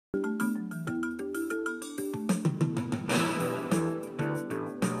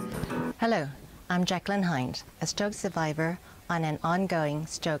Hello, I'm Jacqui Hynd, a stroke survivor on an ongoing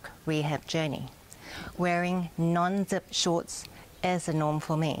stroke rehab journey. Wearing non-zip shorts is the norm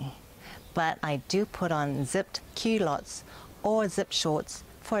for me, but I do put on zipped culottes or zip shorts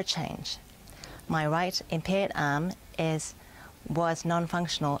for a change. My right impaired arm was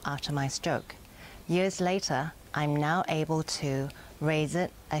non-functional after my stroke. Years later, I'm now able to raise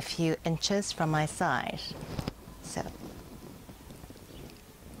it a few inches from my side.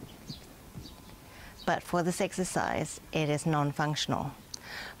 But for this exercise, it is non-functional.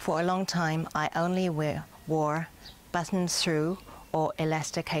 For a long time, I only wore button-through or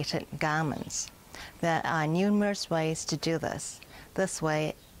elasticated garments. There are numerous ways to do this. This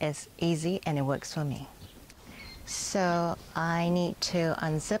way is easy and it works for me. So I need to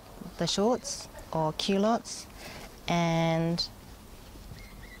unzip the shorts or culottes, and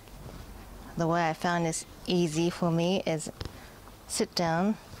the way I found is easy for me is sit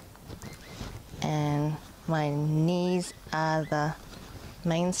down, and my knees are the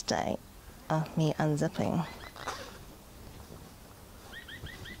mainstay of me unzipping.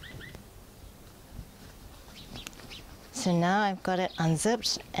 So now I've got it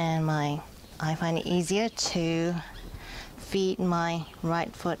unzipped, and I find it easier to feed my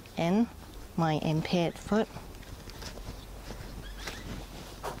right foot in, my impaired foot.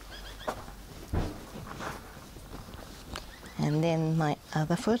 And then my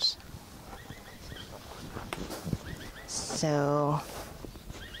other foot. So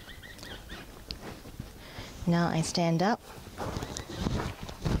now I stand up.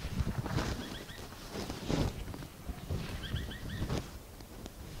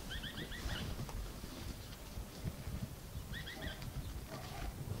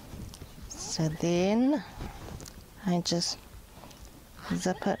 So then I just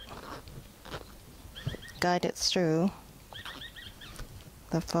zip it, guide it through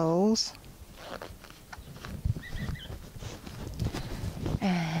the folds,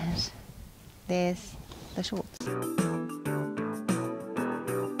 and there's the shorts.